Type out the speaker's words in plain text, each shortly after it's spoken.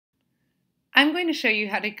I'm going to show you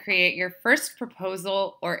how to create your first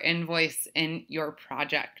proposal or invoice in your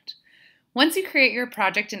project. Once you create your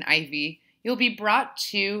project in Ivy, you'll be brought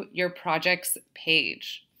to your projects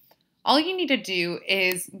page. All you need to do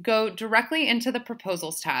is go directly into the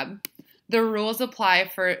Proposals tab. The rules apply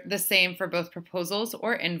for the same for both proposals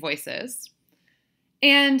or invoices.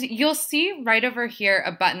 And you'll see right over here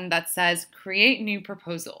a button that says Create New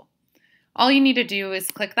Proposal. All you need to do is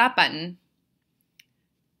click that button,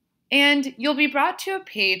 and you'll be brought to a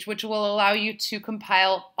page which will allow you to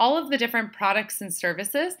compile all of the different products and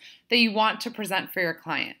services that you want to present for your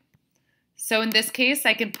client. So in this case,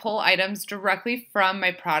 I can pull items directly from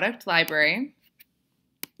my product library.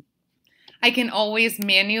 I can always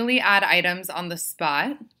manually add items on the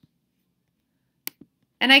spot.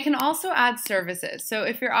 And I can also add services. So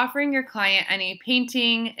if you're offering your client any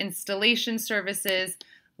painting, installation services,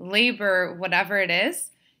 labor, whatever it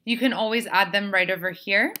is, you can always add them right over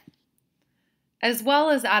here, as well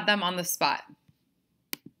as add them on the spot.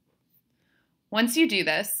 Once you do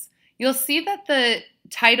this, you'll see that the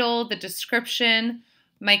title, the description,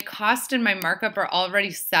 my cost, and my markup are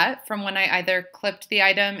already set from when I either clipped the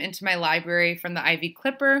item into my library from the Ivy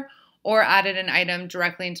Clipper or added an item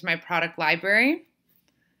directly into my product library.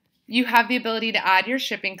 You have the ability to add your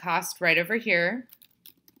shipping cost right over here.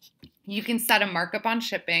 You can set a markup on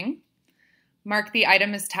shipping, mark the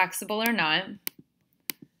item as taxable or not,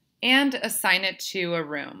 and assign it to a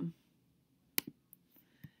room.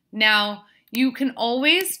 Now, you can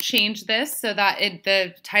always change this so that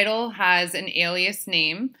the title has an alias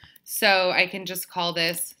name. So I can just call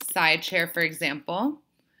this side chair, for example.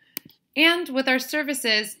 And with our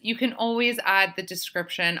services, you can always add the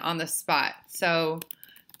description on the spot. So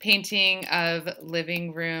painting of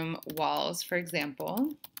living room walls, for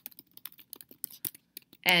example,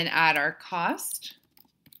 and add our cost.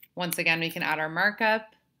 Once again, we can add our markup,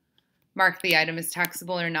 mark the item as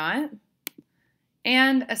taxable or not,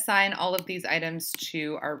 and assign all of these items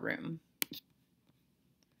to our room.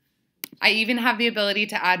 I even have the ability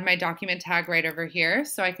to add my document tag right over here,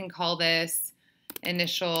 so I can call this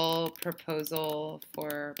initial proposal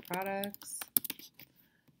for products.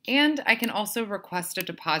 And I can also request a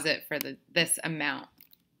deposit for this amount.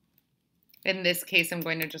 In this case, I'm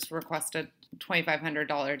going to just request a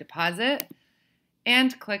 $2,500 deposit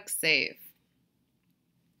and click Save.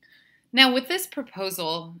 Now with this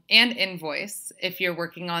proposal and invoice, if you're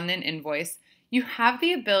working on an invoice, you have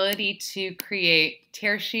the ability to create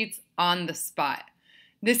tear sheets on the spot.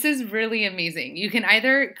 This is really amazing. You can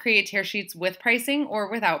either create tear sheets with pricing or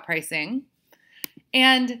without pricing.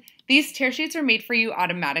 And these tear sheets are made for you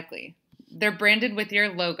automatically. They're branded with your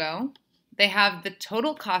logo. They have the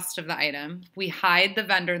total cost of the item. We hide the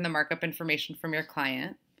vendor and the markup information from your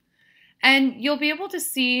client. And you'll be able to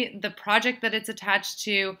see the project that it's attached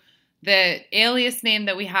to, the alias name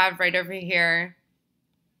that we have right over here.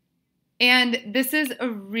 And this is a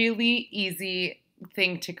really easy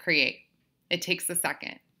thing to create. It takes a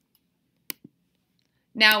second.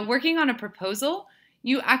 Now, working on a proposal,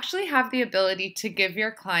 you actually have the ability to give your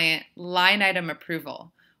client line item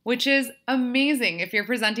approval, which is amazing if you're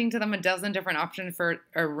presenting to them a dozen different options for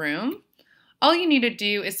a room. All you need to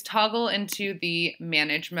do is toggle into the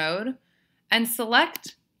Manage mode and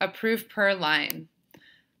select Approve per line.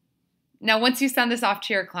 Now, once you send this off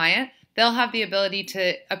to your client, they'll have the ability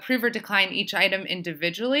to approve or decline each item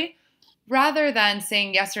individually rather than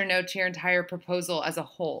saying yes or no to your entire proposal as a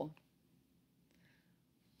whole.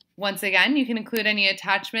 Once again, you can include any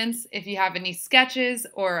attachments. If you have any sketches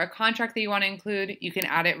or a contract that you want to include, you can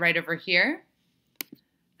add it right over here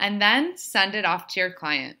and then send it off to your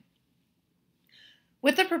client.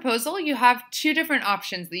 With the proposal, you have two different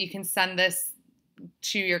options that you can send this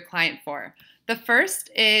to your client for. The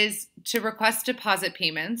first is to request deposit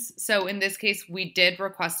payments. So in this case, we did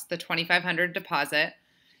request the $2,500 deposit.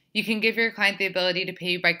 You can give your client the ability to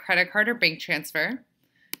pay you by credit card or bank transfer.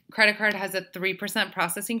 Credit card has a 3%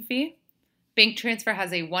 processing fee. Bank transfer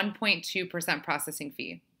has a 1.2% processing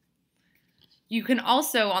fee. You can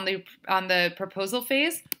also, on the proposal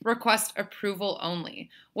phase, request approval only,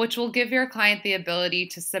 which will give your client the ability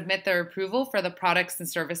to submit their approval for the products and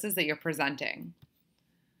services that you're presenting.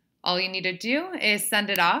 All you need to do is send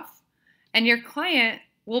it off, and your client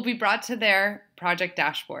will be brought to their project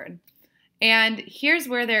dashboard. And here's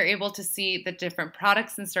where they're able to see the different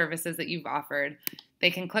products and services that you've offered.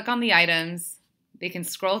 They can click on the items, they can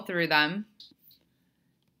scroll through them.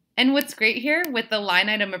 And what's great here with the line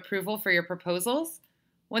item approval for your proposals,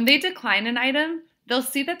 when they decline an item, they'll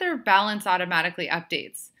see that their balance automatically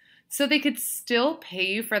updates. So they could still pay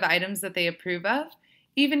you for the items that they approve of,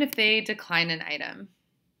 even if they decline an item.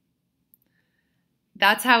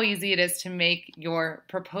 That's how easy it is to make your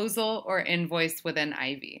proposal or invoice within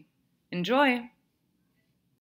Ivy. Enjoy!